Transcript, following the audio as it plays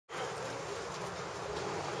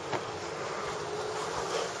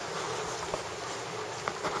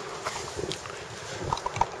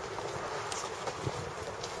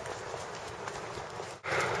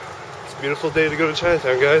Beautiful day to go to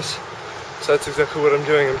Chinatown, guys. So that's exactly what I'm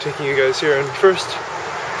doing. I'm taking you guys here. And first,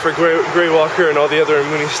 for Grey Walker and all the other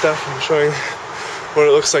Mooney stuff, I'm showing what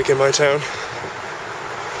it looks like in my town.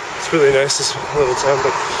 It's really nice, this little town,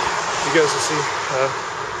 but you guys will see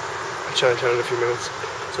Chinatown in a few minutes.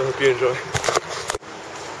 So I hope you enjoy.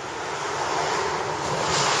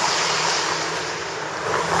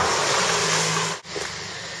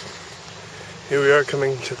 Here we are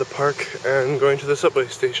coming to the park and going to the subway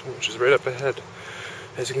station, which is right up ahead.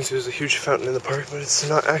 As you can see, there's a huge fountain in the park, but it's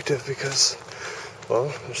not active because, well,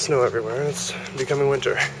 there's snow everywhere and it's becoming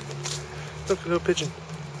winter. Look, a little pigeon.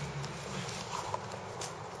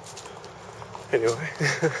 Anyway,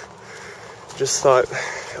 just thought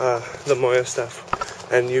the Moya staff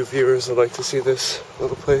and you viewers would like to see this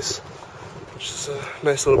little place, which is a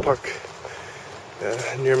nice little park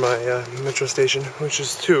near my metro station, which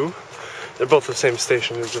is two. They're both the same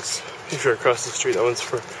station. It's just if you're across the street, that one's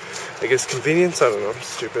for, I guess, convenience. I don't know.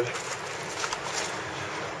 Stupid.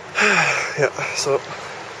 Yeah. So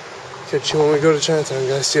catch you when we go to Chinatown,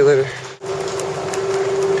 guys. See you later.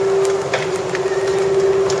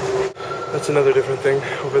 That's another different thing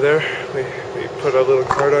over there. We put a little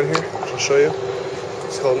card on here, which I'll show you.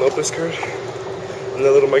 It's called an Opus card. And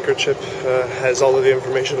the little microchip has all of the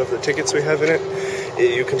information of the tickets we have in it.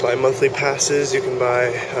 You can buy monthly passes, you can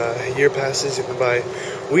buy year passes, you can buy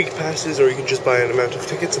week passes, or you can just buy an amount of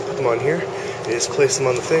tickets and put them on here. You just place them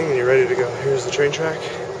on the thing and you're ready to go. Here's the train track.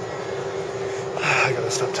 I gotta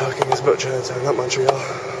stop talking. It's about Chinatown, not Montreal.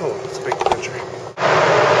 Oh, it's a big adventure.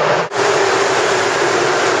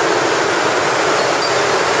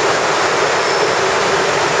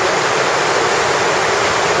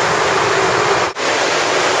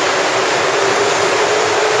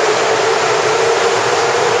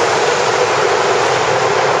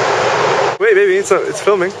 Wait, baby, it's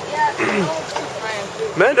filming.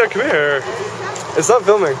 Amanda, come here. It's not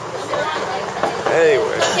filming.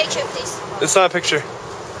 Anyway. A picture, please. It's not a picture.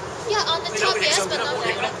 Yeah, on the top, yes, but not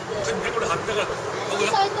there.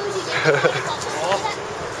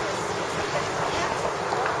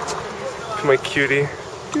 My cutie.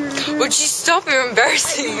 Would you stop? You're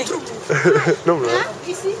embarrassing me. No, I'm not.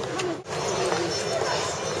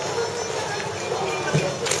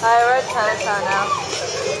 Hi, we're at Chinatown now.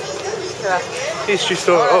 Pastry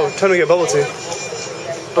store. Oh, time to get bubble tea.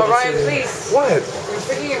 Oh, Ryan, please. What? You're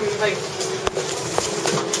freaking like.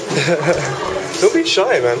 Don't be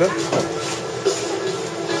shy, Amanda.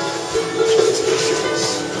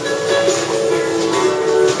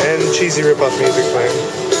 And cheesy rip-off music playing.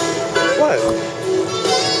 What?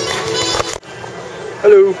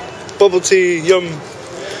 Hello. Bubble tea. Yum.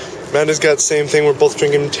 Amanda's got the same thing. We're both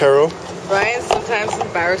drinking taro. Ryan sometimes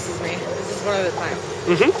embarrasses me. This is one of the time.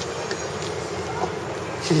 Mm-hmm.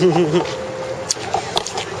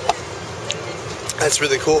 That's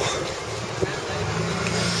really cool.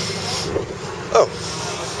 Oh.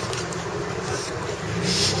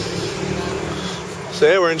 So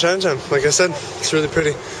yeah, we're in Chinatown. Like I said, it's really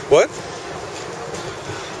pretty. What?